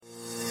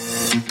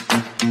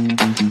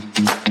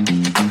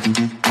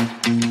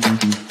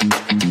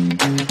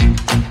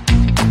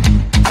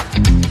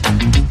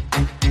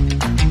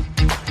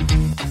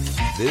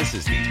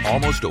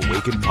Almost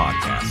Awakened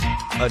podcast,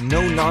 a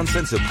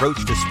no-nonsense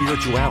approach to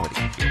spirituality.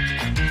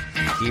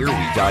 Here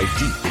we dive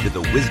deep into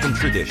the wisdom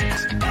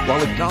traditions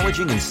while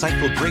acknowledging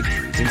insightful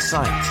breakthroughs in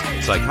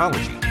science,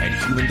 psychology, and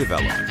human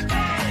development.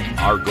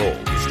 Our goal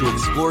is to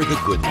explore the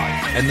good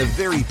life and the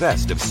very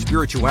best of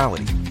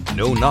spirituality.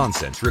 No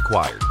nonsense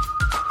required.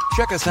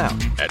 Check us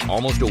out at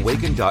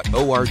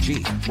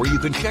almostawakened.org, where you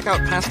can check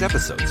out past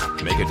episodes,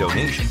 make a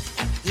donation,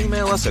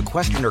 email us a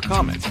question or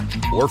comment,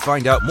 or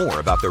find out more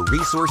about the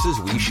resources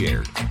we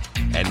shared.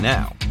 And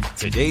now,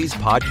 today's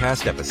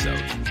podcast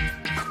episode.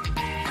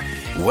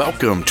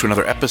 Welcome to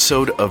another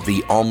episode of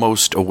the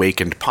Almost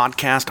Awakened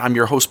podcast. I'm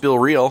your host, Bill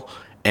Reel,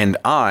 and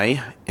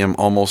I am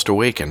almost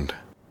awakened.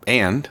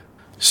 And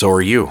so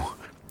are you.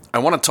 I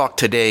want to talk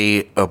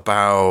today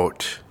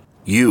about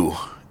you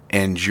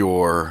and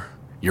your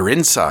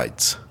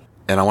insides.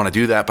 And I want to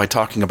do that by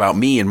talking about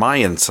me and my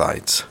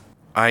insides.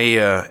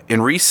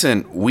 In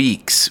recent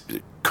weeks,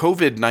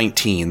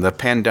 COVID-19, the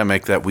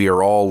pandemic that we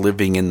are all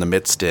living in the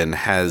midst in,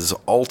 has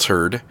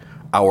altered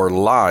our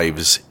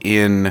lives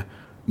in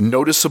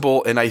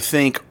noticeable and I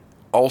think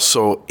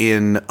also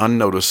in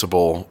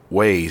unnoticeable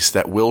ways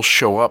that will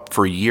show up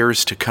for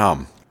years to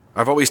come.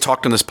 I've always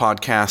talked on this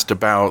podcast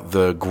about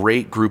the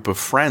great group of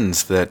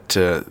friends that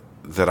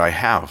I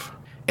have.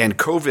 And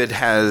COVID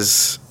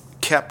has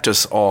kept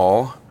us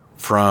all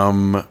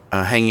from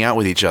hanging out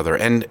with each other.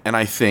 And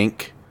I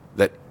think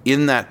that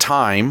in that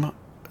time,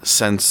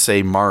 since,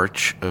 say,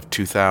 March of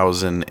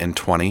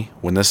 2020,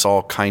 when this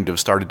all kind of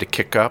started to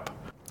kick up,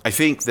 I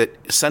think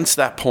that since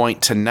that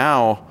point to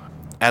now,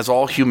 as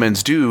all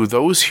humans do,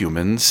 those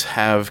humans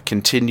have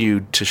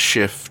continued to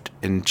shift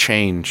and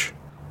change.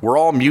 We're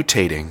all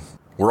mutating.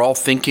 We're all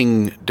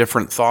thinking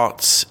different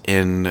thoughts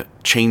and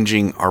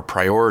changing our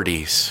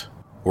priorities.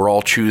 We're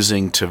all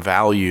choosing to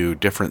value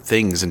different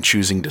things and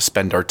choosing to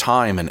spend our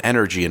time and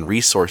energy and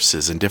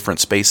resources in different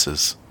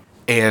spaces.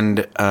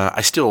 And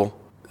I still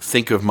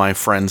think of my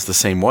friends the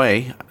same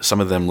way. Some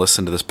of them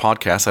listen to this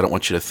podcast. I don't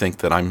want you to think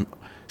that I'm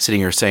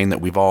sitting here saying that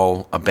we've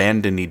all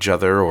abandoned each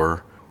other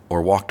or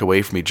walked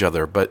away from each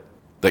other, but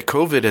that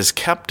COVID has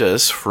kept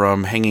us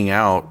from hanging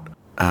out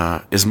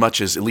as much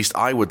as at least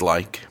I would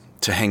like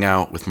to hang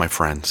out with my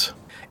friends.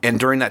 And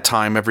during that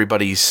time,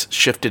 everybody's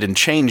shifted and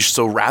changed.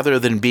 So rather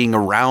than being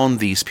around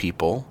these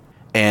people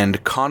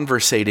and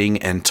conversating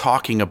and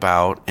talking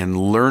about and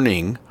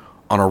learning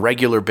on a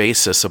regular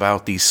basis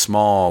about these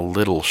small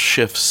little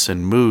shifts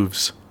and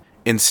moves,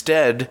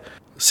 instead,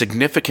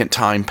 significant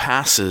time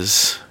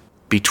passes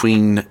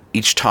between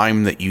each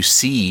time that you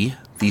see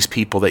these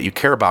people that you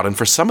care about. And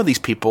for some of these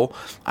people,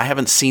 I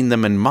haven't seen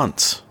them in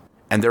months,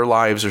 and their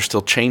lives are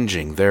still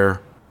changing. They're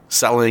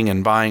selling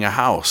and buying a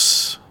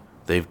house.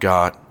 They've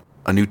got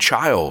a new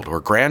child or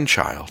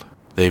grandchild.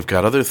 They've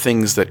got other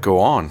things that go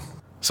on.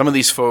 Some of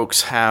these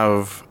folks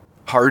have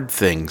hard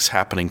things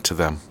happening to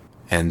them,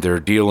 and they're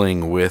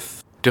dealing with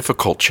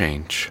difficult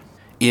change.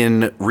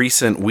 In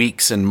recent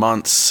weeks and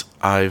months,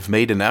 I've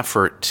made an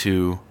effort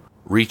to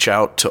reach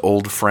out to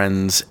old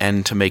friends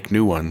and to make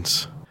new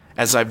ones.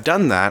 As I've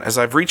done that, as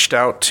I've reached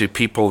out to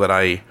people that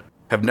I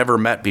have never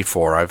met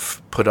before, I've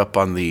put up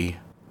on the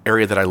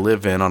area that I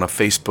live in on a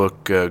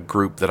Facebook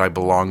group that I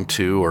belong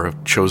to or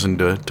have chosen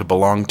to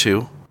belong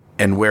to,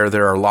 and where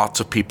there are lots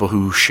of people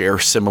who share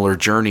similar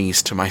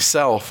journeys to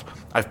myself.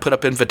 I've put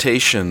up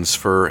invitations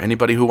for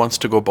anybody who wants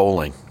to go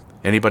bowling,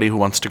 anybody who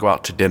wants to go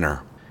out to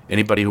dinner,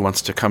 anybody who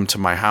wants to come to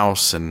my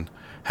house and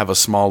have a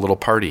small little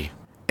party.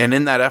 And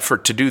in that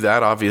effort to do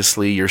that,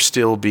 obviously, you're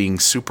still being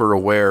super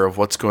aware of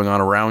what's going on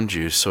around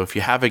you. So if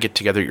you have a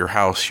get-together at your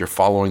house, you're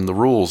following the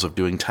rules of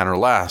doing 10 or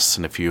less.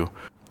 And if you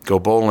go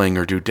bowling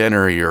or do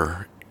dinner,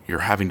 you're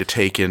having to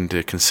take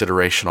into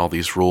consideration all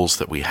these rules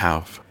that we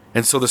have.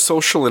 And so the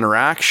social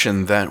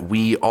interaction that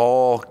we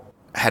all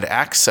had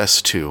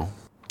access to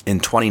in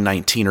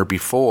 2019 or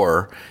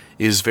before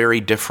is very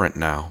different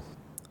now.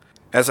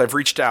 As I've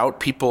reached out,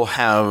 people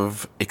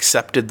have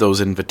accepted those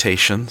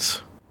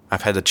invitations.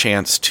 I've had the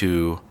chance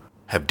to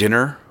have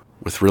dinner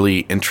with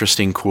really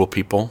interesting, cool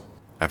people.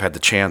 I've had the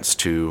chance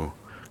to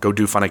go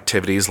do fun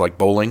activities like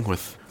bowling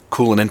with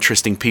cool and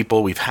interesting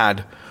people. We've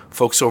had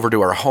folks over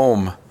to our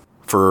home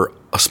for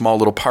a small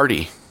little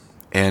party.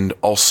 And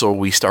also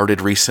we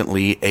started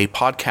recently a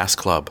podcast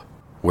club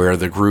where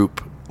the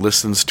group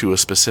listens to a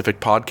specific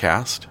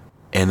podcast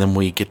and then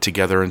we get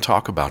together and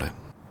talk about it.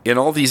 In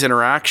all these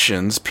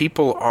interactions,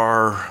 people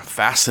are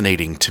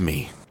fascinating to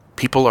me.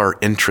 People are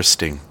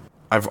interesting.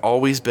 I've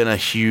always been a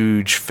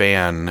huge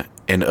fan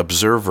and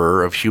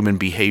observer of human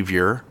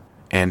behavior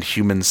and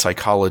human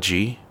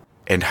psychology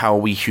and how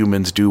we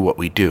humans do what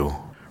we do.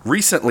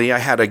 Recently, I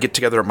had a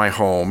get-together at my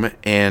home,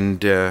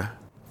 and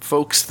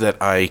folks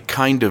that I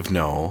kind of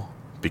know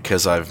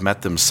because I've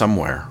met them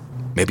somewhere.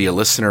 Maybe a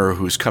listener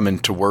who's come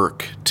into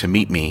work to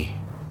meet me.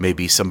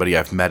 Maybe somebody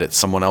I've met at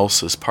someone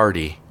else's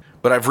party.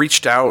 But I've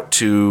reached out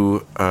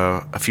to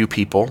a few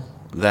people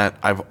that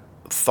I've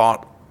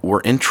thought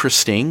were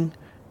interesting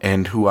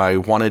and who I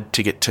wanted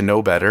to get to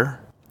know better,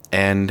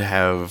 and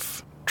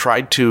have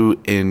tried to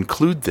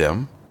include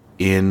them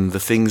in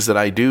the things that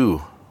I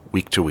do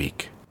week to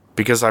week,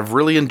 because I've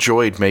really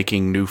enjoyed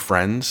making new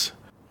friends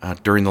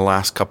during the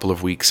last couple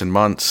of weeks and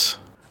months.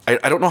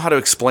 I don't know how to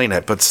explain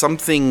it, but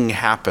something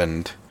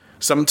happened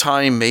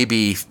sometime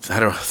maybe,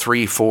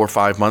 3, 4,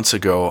 5 months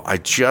ago. I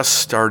just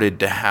started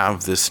to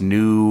have this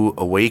new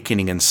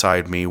awakening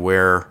inside me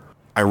where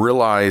I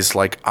realized,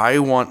 like, I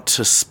want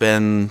to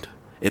spend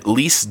at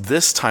least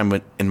this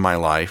time in my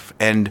life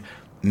and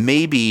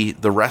maybe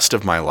the rest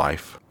of my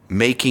life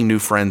making new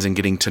friends and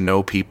getting to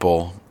know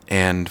people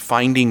and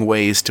finding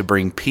ways to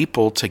bring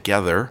people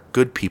together,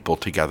 good people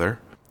together,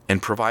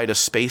 and provide a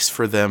space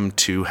for them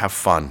to have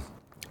fun,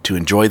 to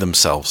enjoy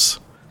themselves,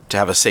 to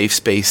have a safe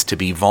space to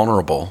be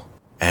vulnerable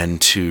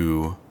and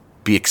to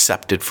be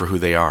accepted for who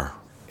they are.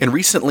 And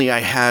recently I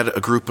had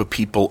a group of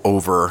people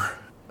over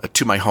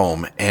to my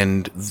home,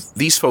 and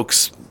these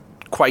folks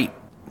quite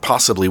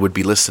possibly would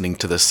be listening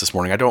to this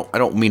morning. I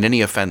don't mean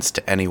any offense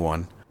to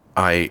anyone.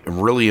 I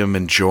really am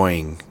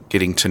enjoying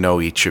getting to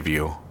know each of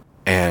you,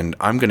 and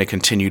I'm going to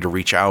continue to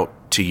reach out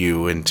to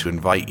you and to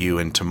invite you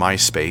into my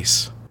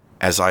space,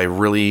 as I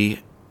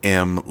really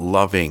am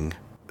loving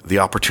the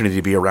opportunity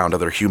to be around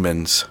other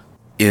humans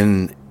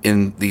in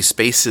these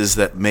spaces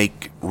that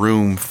make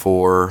room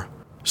for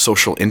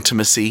social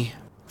intimacy,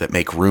 that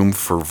make room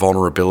for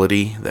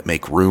vulnerability, that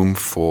make room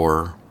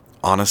for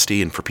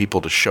honesty and for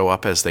people to show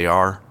up as they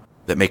are,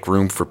 that make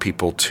room for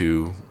people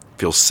to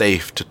feel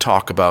safe to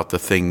talk about the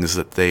things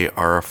that they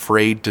are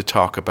afraid to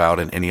talk about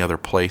in any other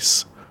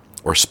place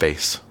or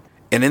space.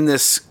 And in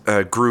this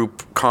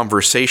group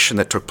conversation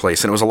that took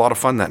place, and it was a lot of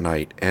fun that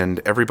night, and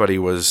everybody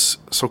was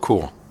so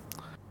cool.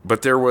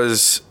 But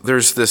there's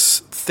this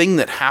thing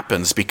that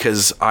happens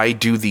because I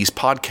do these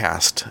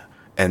podcasts,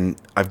 and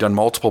I've done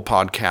multiple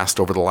podcasts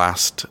over the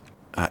last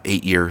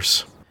 8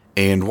 years.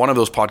 And one of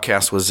those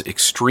podcasts was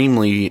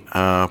extremely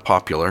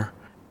popular,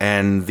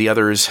 and the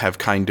others have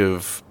kind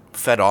of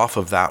fed off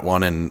of that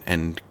one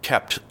and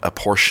kept a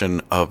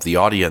portion of the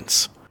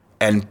audience.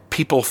 And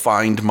people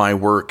find my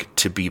work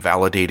to be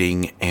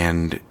validating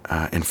and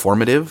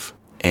informative,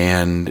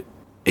 and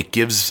it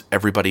gives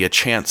everybody a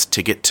chance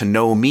to get to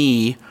know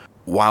me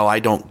while I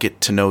don't get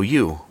to know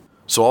you.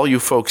 So all you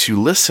folks, you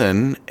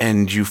listen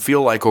and you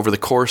feel like over the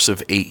course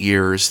of 8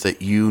 years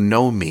that you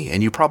know me,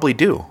 and you probably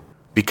do,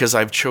 because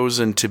I've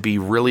chosen to be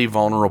really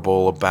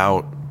vulnerable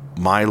about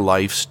my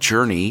life's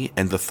journey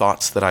and the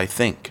thoughts that I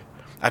think.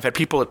 I've had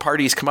people at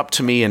parties come up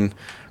to me and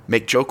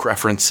make joke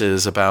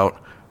references about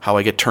how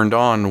I get turned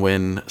on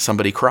when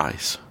somebody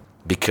cries,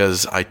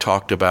 because I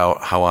talked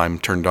about how I'm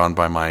turned on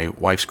by my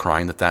wife's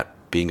crying,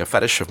 that being a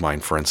fetish of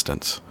mine, for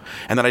instance,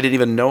 and that I didn't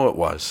even know it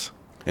was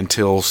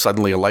until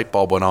suddenly a light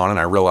bulb went on and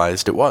I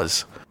realized it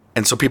was.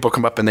 And so people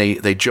come up and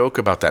they joke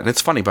about that. And it's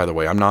funny, by the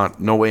way.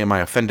 No way am I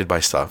offended by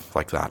stuff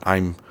like that.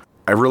 I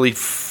really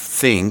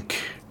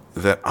think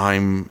that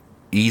I'm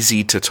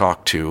easy to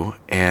talk to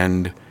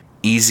and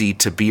easy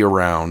to be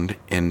around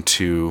and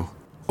to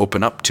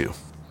open up to.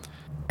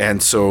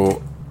 And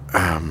so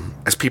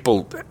as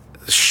people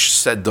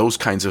said those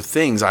kinds of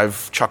things,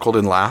 I've chuckled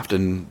and laughed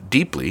and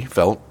deeply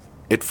felt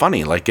it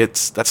funny. Like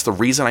that's the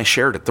reason I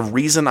shared it. The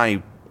reason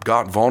I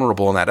got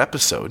vulnerable in that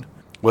episode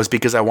was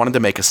because I wanted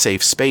to make a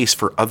safe space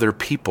for other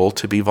people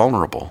to be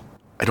vulnerable.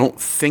 I don't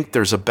think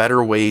there's a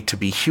better way to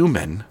be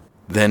human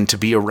than to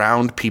be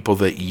around people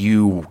that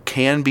you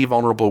can be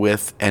vulnerable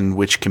with and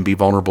which can be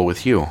vulnerable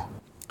with you.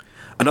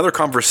 Another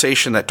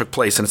conversation that took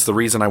place, and it's the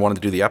reason I wanted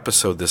to do the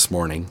episode this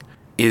morning,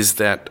 is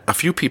that a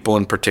few people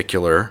in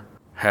particular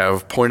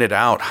have pointed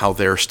out how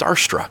they're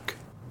starstruck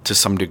to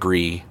some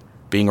degree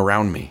being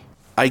around me.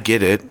 I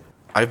get it.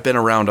 I've been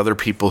around other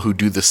people who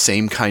do the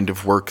same kind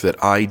of work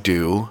that I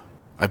do.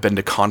 I've been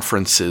to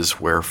conferences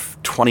where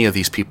 20 of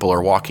these people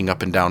are walking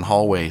up and down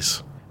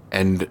hallways,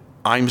 and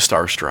I'm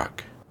starstruck.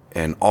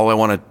 And all I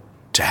want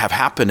to have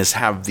happen is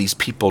have these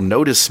people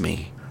notice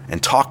me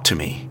and talk to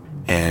me.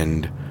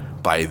 And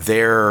by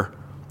their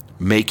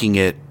making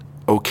it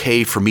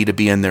okay for me to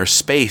be in their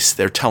space,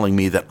 they're telling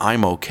me that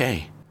I'm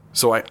okay.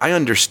 So I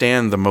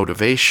understand the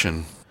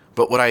motivation.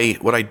 But what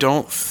I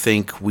don't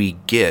think we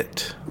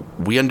get,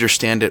 we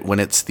understand it when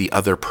it's the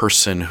other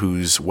person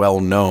who's well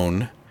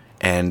known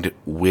and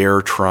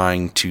we're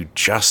trying to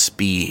just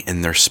be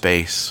in their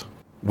space.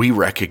 We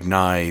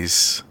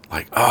recognize,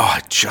 like, oh,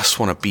 I just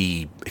want to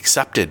be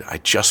accepted. I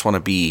just want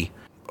to be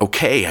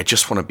okay. I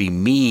just want to be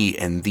me,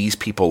 and these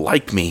people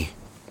like me.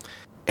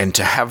 And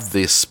to have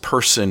this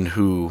person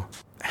who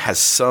has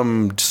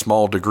some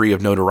small degree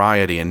of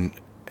notoriety, and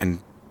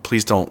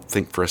please don't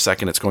think for a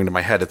second it's going to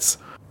my head.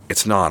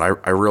 It's not.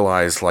 I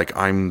realize, like,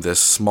 I'm this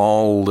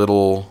small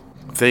little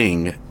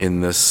thing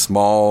in this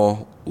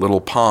small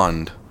little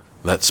pond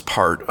that's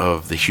part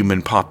of the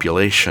human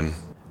population,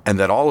 and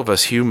that all of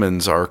us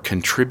humans are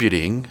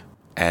contributing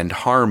and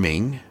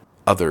harming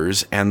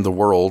others and the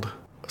world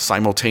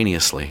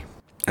simultaneously.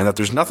 And that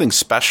there's nothing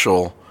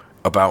special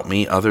about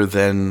me other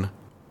than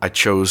I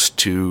chose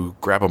to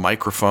grab a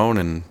microphone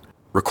and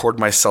record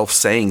myself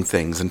saying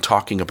things and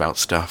talking about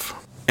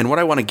stuff. And what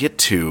I want to get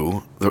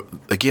to,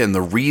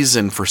 the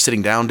reason for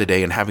sitting down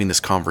today and having this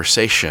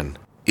conversation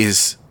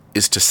is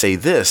is to say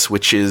this,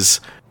 which is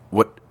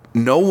what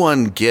no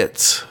one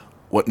gets,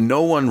 what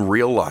no one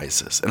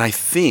realizes. And I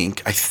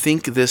think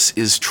this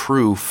is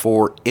true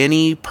for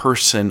any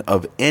person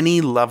of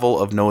any level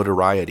of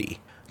notoriety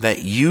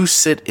that you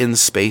sit in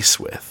space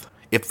with.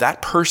 If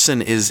that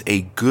person is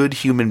a good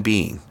human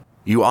being,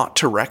 you ought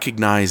to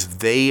recognize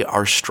they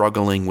are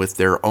struggling with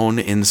their own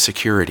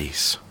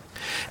insecurities.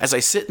 As I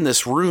sit in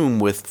this room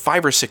with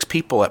 5 or 6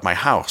 people at my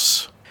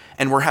house,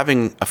 and we're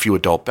having a few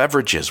adult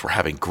beverages, we're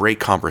having great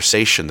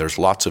conversation, there's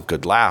lots of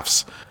good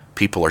laughs,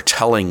 people are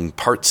telling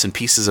parts and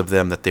pieces of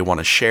them that they want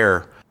to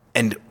share,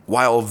 and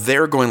while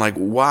they're going like,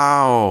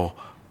 wow,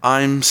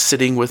 I'm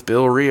sitting with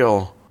Bill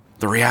Reel,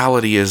 the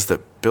reality is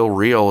that Bill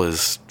Reel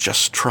is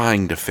just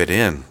trying to fit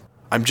in.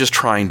 I'm just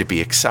trying to be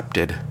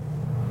accepted.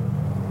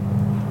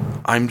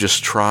 I'm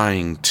just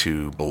trying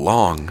to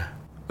belong.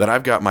 That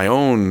I've got my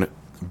own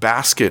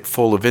basket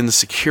full of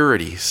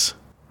insecurities.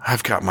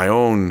 I've got my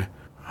own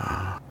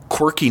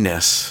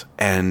quirkiness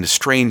and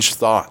strange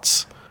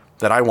thoughts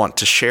that I want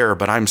to share,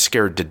 but I'm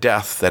scared to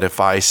death that if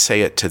I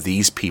say it to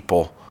these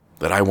people,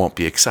 that I won't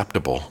be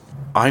acceptable.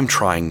 I'm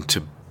trying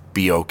to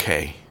be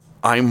okay.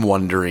 I'm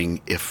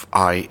wondering if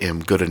I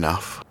am good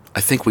enough.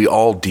 I think we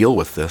all deal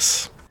with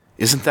this.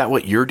 Isn't that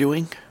what you're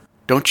doing?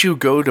 Don't you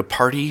go to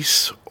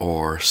parties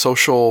or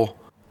social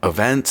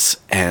events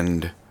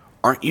and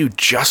aren't you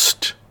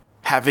just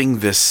having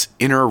this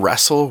inner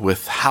wrestle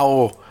with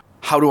how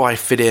do I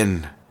fit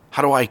in?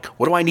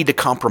 What do I need to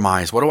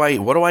compromise? What do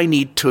I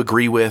need to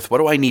agree with? What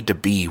do I need to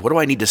be? What do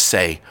I need to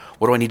say?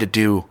 What do I need to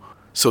do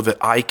so that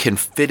I can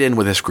fit in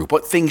with this group?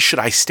 What things should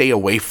I stay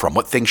away from?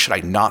 What things should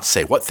I not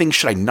say? What things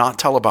should I not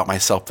tell about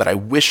myself that I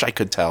wish I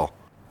could tell?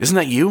 Isn't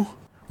that you?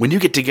 When you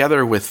get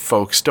together with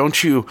folks,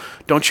 don't you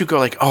go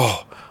like,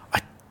 oh,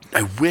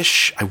 I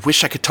wish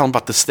I could tell them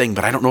about this thing,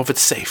 but I don't know if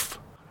it's safe.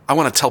 I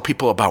want to tell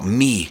people about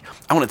me.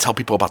 I want to tell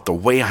people about the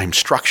way I'm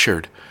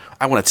structured.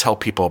 I want to tell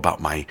people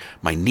about my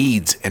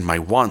needs and my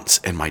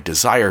wants and my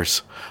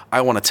desires.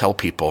 I want to tell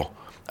people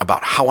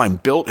about how I'm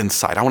built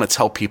inside. I want to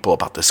tell people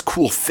about this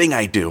cool thing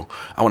I do.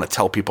 I want to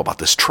tell people about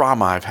this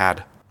trauma I've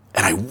had.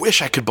 And I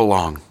wish I could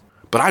belong.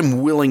 But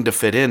I'm willing to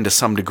fit in to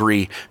some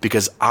degree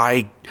because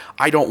I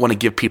don't want to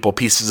give people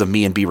pieces of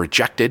me and be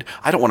rejected.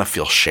 I don't want to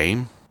feel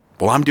shame.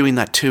 Well, I'm doing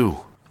that too.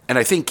 And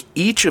I think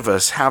each of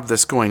us have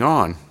this going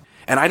on.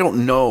 And I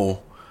don't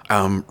know,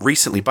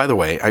 recently, by the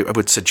way, I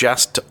would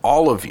suggest to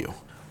all of you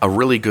a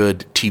really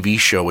good TV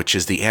show, which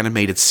is the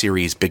animated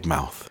series Big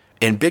Mouth.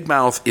 And Big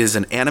Mouth is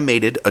an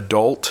animated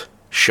adult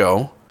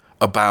show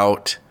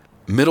about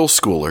middle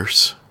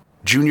schoolers,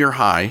 junior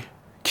high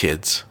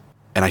kids.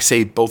 And I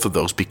say both of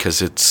those because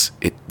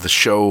the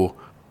show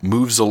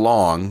moves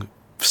along,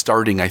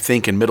 starting, I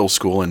think, in middle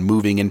school and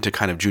moving into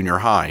kind of junior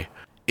high.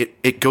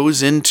 It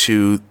goes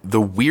into the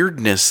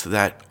weirdness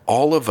that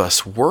all of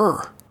us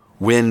were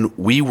when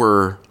we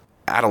were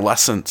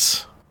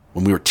adolescents,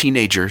 when we were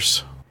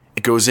teenagers.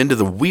 It goes into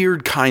the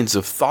weird kinds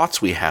of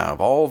thoughts we have,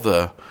 all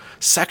the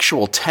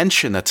sexual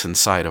tension that's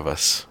inside of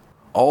us,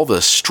 all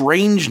the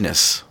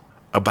strangeness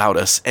about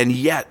us. And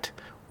yet,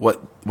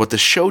 what the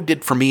show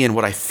did for me and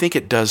what I think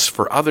it does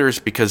for others,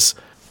 because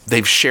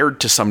they've shared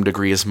to some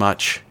degree as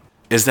much,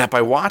 is that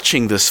by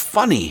watching this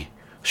funny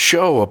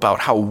show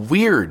about how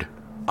weird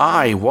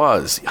I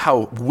was,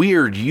 how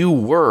weird you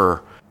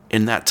were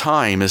in that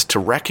time, is to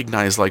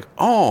recognize like,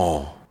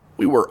 oh,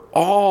 we were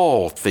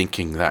all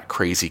thinking that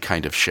crazy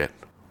kind of shit.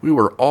 We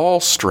were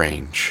all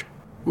strange.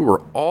 We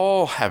were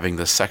all having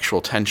this sexual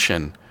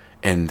tension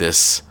and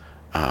this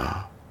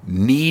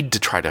need to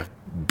try to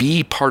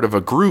be part of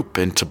a group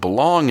and to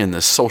belong in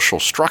this social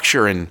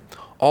structure and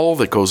all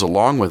that goes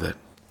along with it.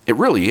 It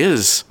really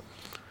is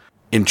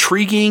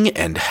intriguing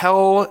and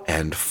hell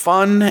and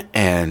fun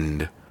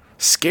and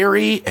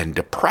scary and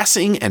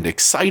depressing and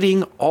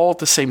exciting all at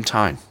the same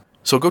time.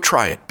 So go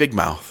try it, Big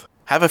Mouth.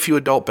 Have a few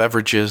adult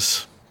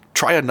beverages.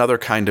 Try another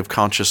kind of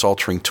conscious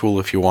altering tool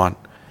if you want.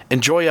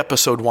 Enjoy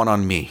episode 1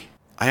 on me.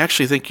 I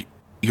actually think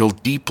you'll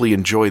deeply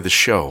enjoy the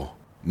show,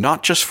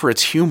 not just for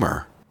its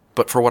humor,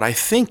 but for what I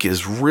think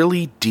is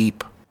really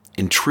deep,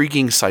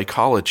 intriguing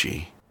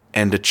psychology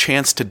and a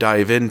chance to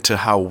dive into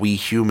how we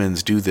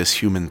humans do this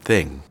human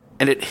thing.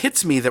 And it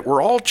hits me that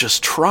we're all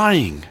just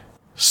trying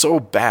so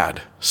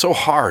bad, so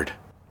hard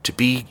to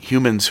be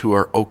humans who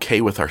are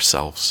okay with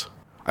ourselves.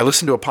 I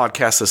listened to a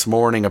podcast this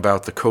morning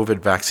about the COVID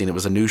vaccine. It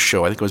was a news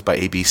show. I think it was by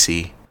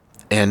ABC.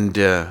 And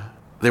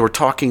they were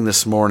talking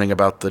this morning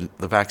about the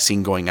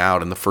vaccine going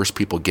out and the first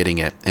people getting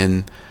it.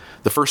 And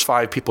the first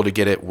 5 people to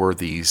get it were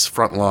these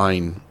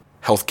frontline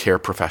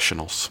healthcare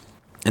professionals.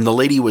 And the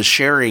lady was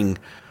sharing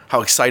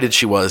how excited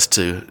she was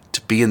to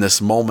be in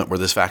this moment where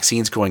this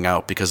vaccine's going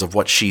out because of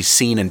what she's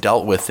seen and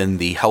dealt with in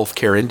the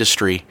healthcare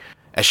industry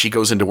as she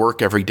goes into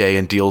work every day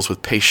and deals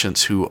with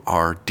patients who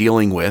are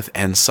dealing with,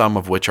 and some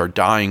of which are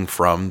dying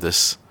from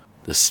this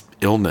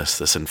illness,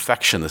 this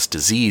infection, this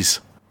disease.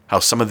 How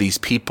some of these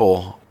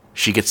people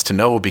she gets to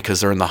know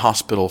because they're in the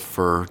hospital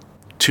for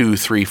 2,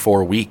 3,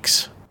 4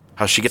 weeks.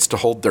 How she gets to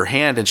hold their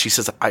hand and she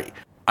says,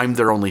 I'm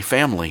their only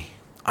family.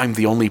 I'm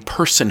the only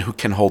person who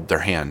can hold their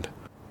hand.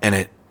 And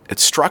it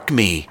struck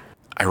me.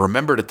 I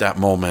remembered at that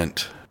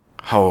moment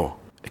how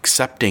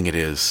accepting it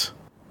is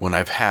when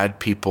I've had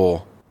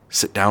people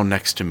sit down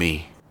next to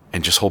me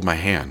and just hold my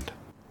hand.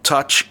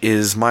 Touch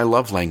is my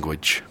love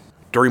language.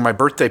 During my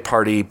birthday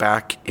party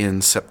back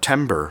in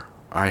September,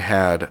 I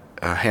had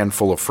a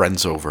handful of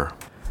friends over.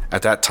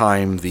 At that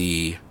time,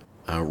 the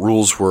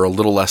rules were a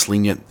little less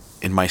lenient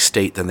in my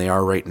state than they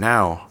are right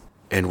now.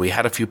 And we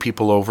had a few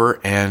people over,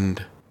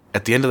 and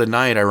at the end of the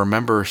night, I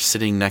remember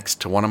sitting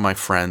next to one of my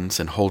friends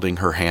and holding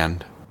her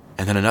hand.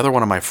 And then another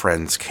one of my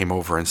friends came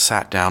over and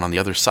sat down on the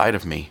other side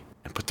of me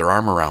and put their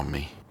arm around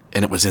me.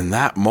 And it was in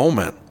that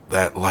moment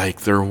that,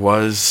 there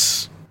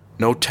was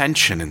no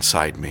tension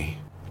inside me.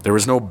 There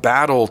was no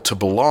battle to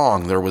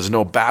belong. There was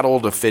no battle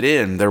to fit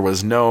in. There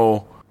was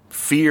no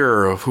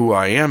fear of who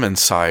I am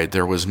inside.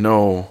 There was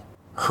no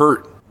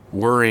hurt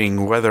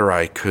worrying whether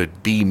I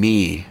could be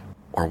me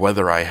or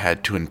whether I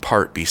had to in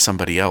part be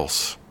somebody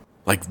else.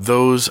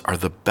 Those are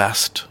the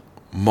best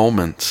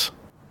moments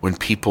when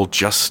people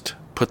just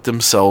put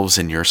themselves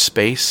in your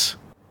space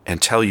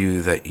and tell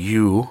you that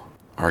you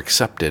are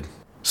accepted.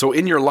 So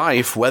in your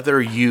life,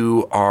 whether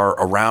you are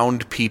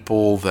around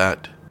people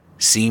that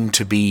seem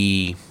to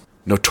be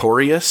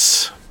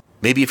notorious,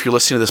 maybe if you're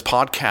listening to this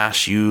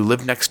podcast, you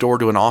live next door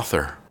to an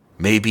author.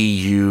 Maybe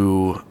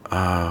you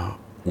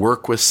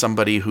work with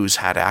somebody who's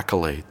had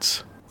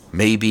accolades.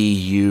 Maybe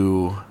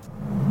you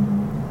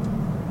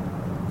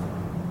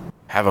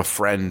have a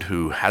friend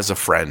who has a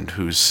friend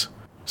who's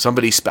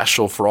somebody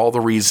special for all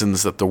the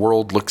reasons that the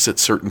world looks at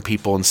certain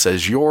people and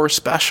says, you're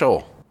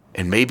special.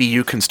 And maybe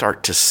you can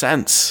start to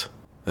sense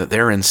that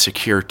they're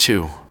insecure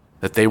too,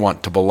 that they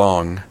want to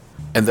belong,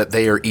 and that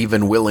they are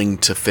even willing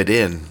to fit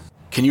in.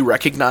 Can you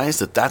recognize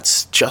that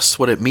that's just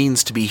what it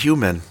means to be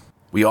human?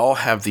 We all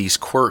have these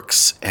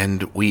quirks,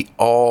 and we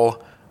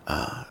all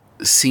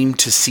seem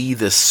to see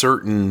this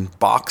certain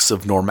box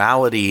of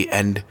normality,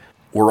 and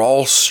we're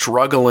all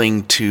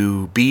struggling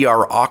to be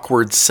our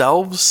awkward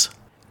selves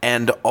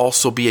and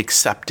also be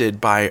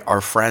accepted by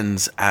our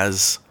friends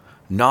as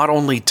not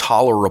only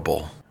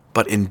tolerable,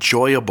 but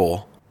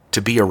enjoyable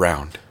to be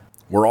around.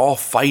 We're all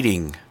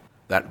fighting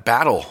that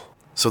battle.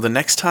 So the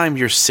next time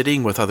you're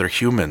sitting with other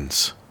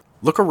humans,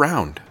 look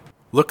around.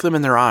 Look them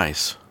in their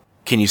eyes.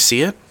 Can you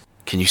see it?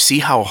 Can you see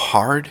how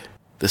hard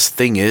this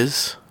thing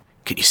is?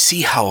 Can you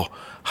see how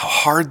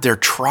hard they're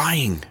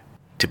trying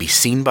to be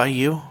seen by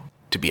you,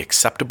 to be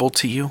acceptable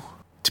to you,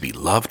 to be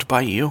loved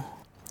by you?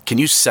 Can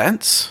you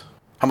sense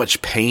how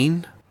much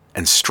pain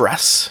and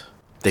stress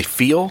they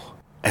feel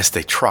as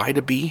they try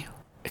to be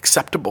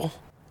acceptable,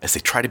 as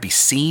they try to be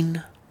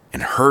seen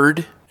and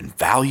heard and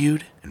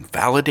valued and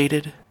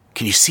validated?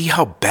 Can you see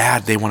how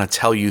bad they want to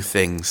tell you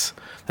things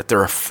that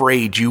they're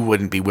afraid you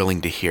wouldn't be willing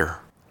to hear?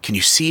 Can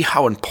you see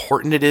how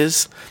important it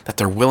is that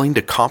they're willing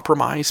to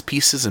compromise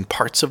pieces and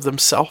parts of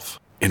themselves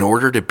in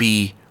order to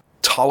be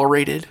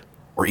tolerated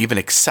or even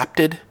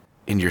accepted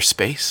in your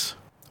space?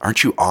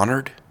 Aren't you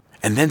honored?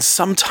 And then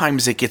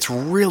sometimes it gets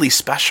really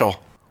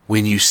special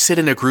when you sit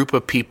in a group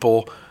of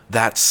people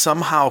that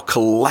somehow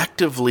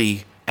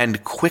collectively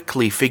and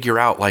quickly figure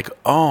out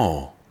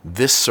oh,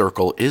 this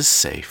circle is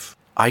safe.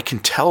 I can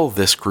tell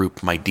this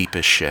group my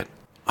deepest shit.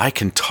 I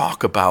can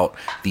talk about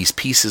these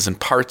pieces and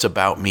parts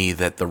about me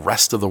that the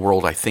rest of the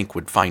world I think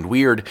would find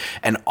weird,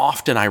 and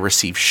often I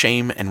receive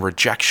shame and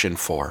rejection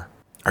for.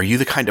 Are you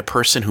the kind of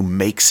person who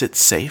makes it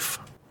safe?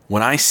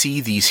 When I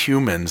see these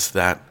humans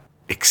that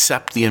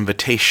accept the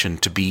invitation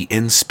to be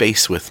in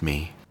space with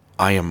me,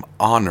 I am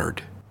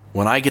honored.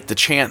 When I get the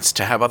chance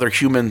to have other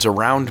humans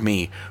around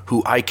me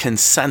who I can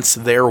sense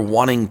they're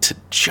wanting to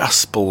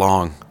just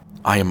belong,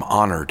 I am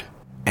honored.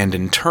 And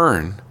in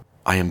turn,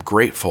 I am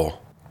grateful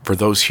for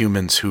those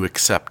humans who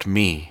accept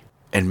me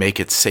and make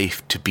it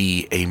safe to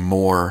be a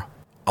more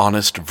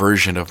honest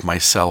version of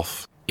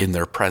myself in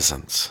their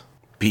presence.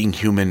 Being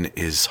human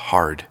is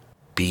hard.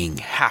 Being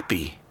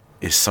happy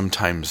is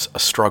sometimes a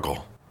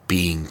struggle.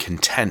 Being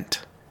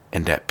content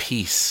and at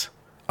peace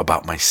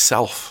about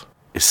myself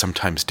is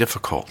sometimes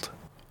difficult.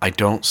 I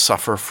don't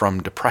suffer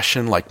from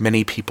depression like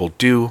many people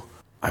do.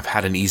 I've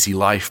had an easy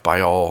life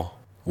by all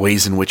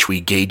ways in which we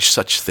gauge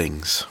such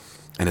things.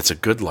 And it's a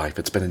good life.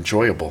 It's been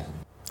enjoyable.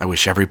 I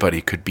wish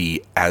everybody could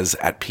be as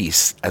at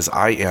peace as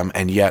I am,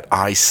 and yet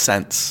I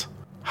sense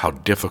how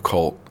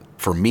difficult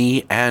for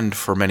me and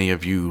for many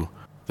of you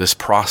this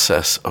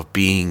process of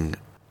being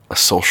a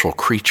social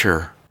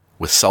creature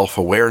with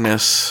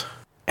self-awareness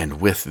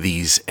and with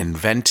these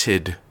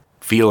invented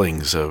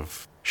feelings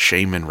of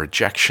shame and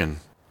rejection,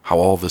 how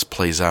all this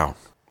plays out.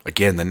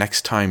 Again, the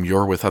next time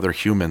you're with other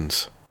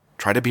humans,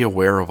 try to be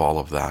aware of all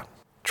of that.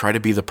 Try to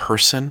be the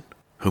person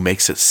who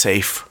makes it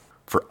safe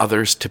for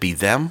others to be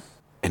them,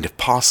 and if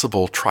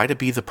possible, try to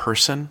be the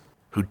person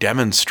who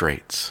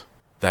demonstrates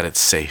that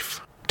it's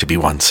safe to be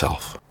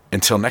oneself.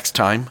 Until next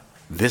time,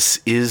 this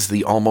is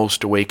the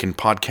Almost Awakened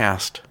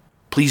podcast.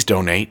 Please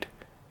donate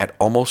at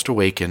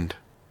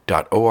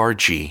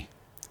almostawakened.org.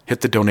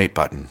 Hit the donate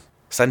button.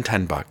 Send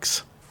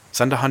 $10.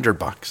 Send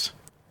 $100.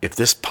 If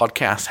this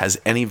podcast has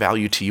any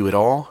value to you at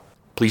all,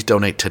 please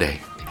donate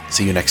today.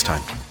 See you next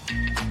time.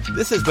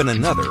 This has been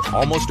another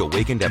Almost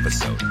Awakened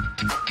episode.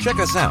 Check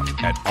us out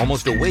at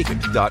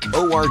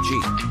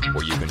almostawakened.org,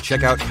 where you can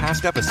check out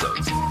past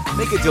episodes,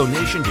 make a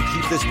donation to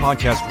keep this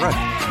podcast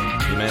running,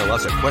 email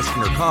us a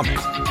question or comment,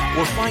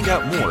 or find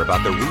out more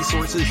about the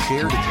resources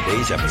shared in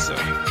today's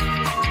episode.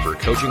 For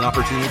coaching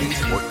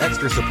opportunities or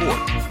extra support,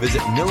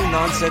 visit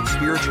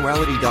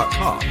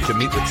NoNonsenseSpirituality.com to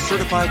meet with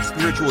Certified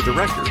Spiritual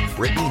Director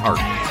Brittany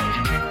Hartman.